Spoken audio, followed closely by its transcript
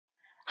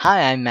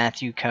Hi, I'm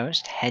Matthew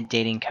Coast, head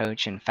dating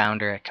coach and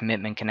founder at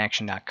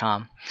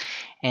CommitmentConnection.com.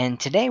 And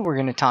today we're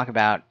going to talk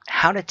about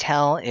how to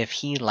tell if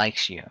he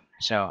likes you.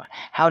 So,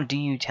 how do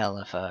you tell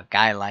if a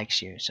guy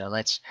likes you? So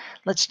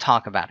let's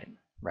talk about it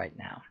right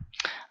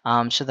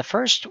now. So the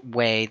first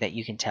way that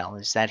you can tell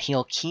is that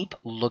he'll keep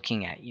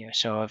looking at you.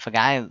 So if a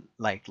guy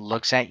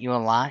looks at you a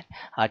lot,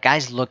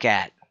 guys look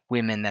at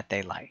women that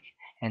they like,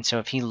 and so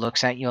if he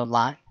looks at you a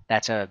lot,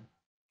 that's a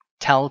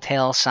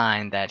telltale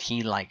sign that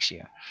he likes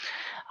you.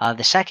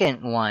 The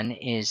second one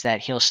is that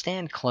he'll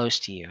stand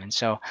close to you, and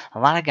so a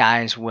lot of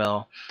guys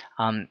will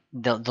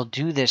they'll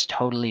do this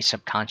totally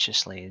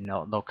subconsciously, and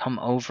they'll come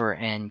over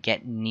and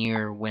get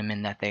near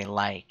women that they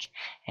like,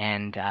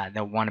 and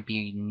they'll want to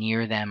be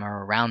near them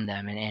or around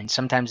them, and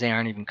sometimes they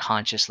aren't even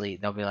consciously.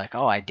 They'll be like,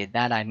 "Oh, I did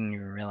that. I didn't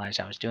even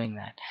realize I was doing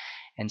that,"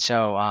 and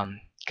so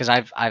because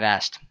I've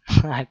asked,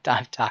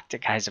 I've talked to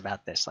guys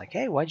about this, like,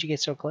 "Hey, why'd you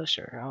get so close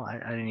to her? Oh, I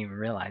didn't even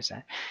realize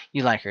that.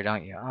 You like her,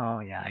 don't you? Oh,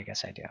 yeah, I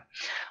guess I do."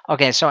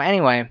 Okay, so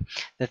anyway,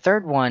 the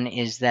third one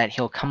is that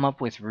he'll come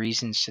up with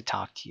reasons to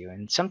talk to you.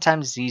 And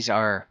sometimes these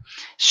are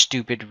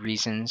stupid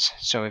reasons.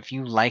 So if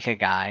you like a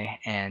guy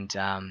and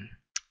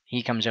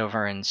he comes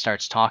over and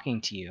starts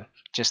talking to you,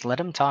 just let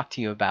him talk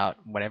to you about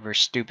whatever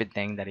stupid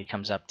thing that he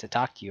comes up to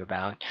talk to you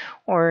about.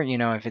 Or,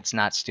 if it's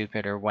not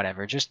stupid or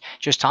whatever, just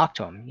talk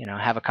to him,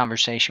 have a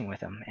conversation with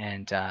him.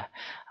 And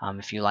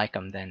if you like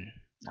him, then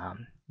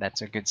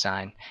that's a good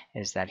sign,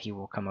 is that he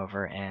will come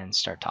over and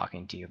start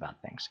talking to you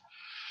about things.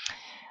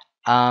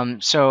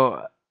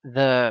 So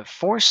the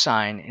fourth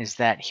sign is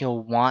that he'll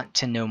want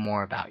to know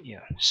more about you.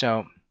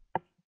 So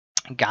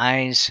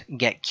guys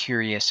get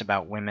curious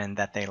about women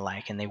that they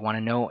like, and they want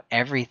to know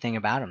everything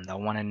about them. They'll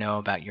want to know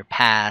about your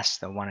past.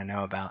 They'll want to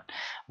know about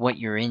what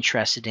you're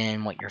interested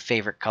in, what your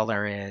favorite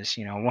color is,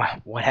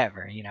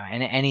 whatever,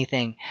 and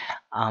anything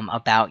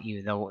about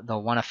you.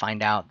 They'll want to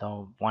find out.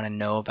 They'll want to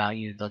know about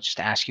you. They'll just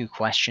ask you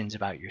questions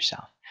about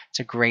yourself. It's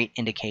a great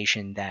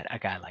indication that a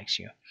guy likes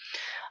you.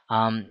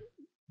 Um,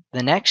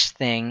 the next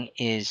thing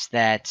is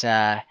that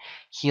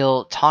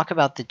he'll talk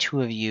about the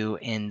two of you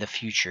in the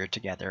future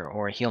together,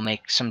 or he'll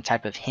make some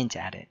type of hint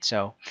at it.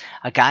 So,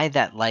 a guy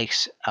that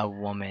likes a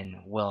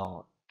woman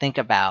will think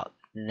about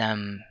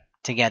them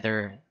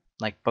together,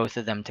 like both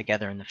of them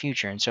together in the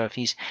future. And so, if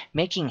he's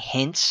making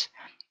hints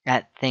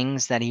at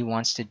things that he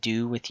wants to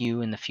do with you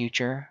in the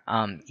future,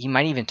 he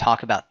might even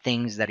talk about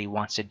things that he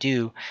wants to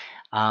do.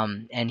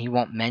 And he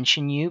won't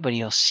mention you, but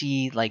he'll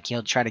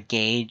try to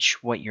gauge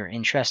what your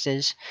interest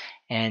is,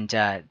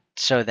 and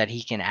so that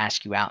he can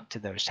ask you out to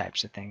those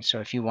types of things. So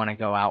if you want to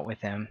go out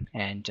with him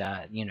and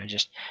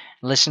just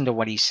listen to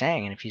what he's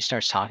saying, and if he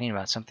starts talking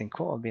about something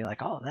cool, be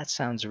like, "Oh, that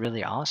sounds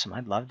really awesome.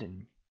 I'd love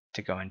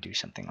to go and do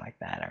something like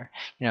that,"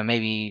 or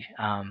maybe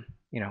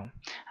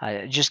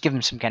just give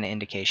him some kind of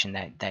indication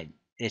that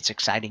it's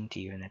exciting to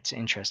you and it's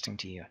interesting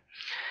to you.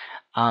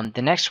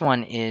 The next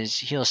one is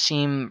he'll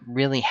seem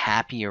really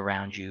happy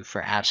around you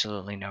for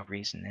absolutely no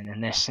reason, and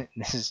then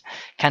this is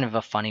kind of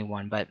a funny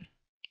one, but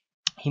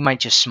he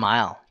might just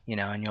smile,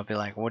 and you'll be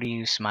like, "What are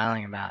you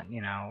smiling about?"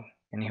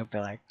 And he'll be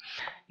like,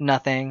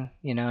 "Nothing,"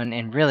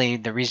 and really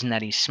the reason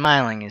that he's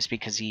smiling is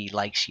because he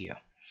likes you.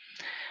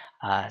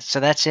 So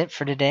that's it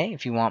for today.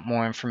 If you want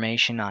more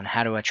information on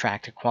how to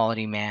attract a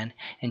quality man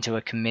into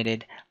a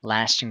committed,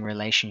 lasting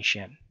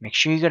relationship, make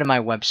sure you go to my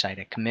website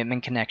at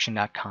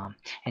commitmentconnection.com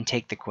and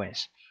take the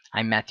quiz.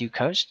 I'm Matthew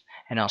Coast,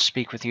 and I'll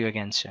speak with you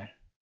again soon.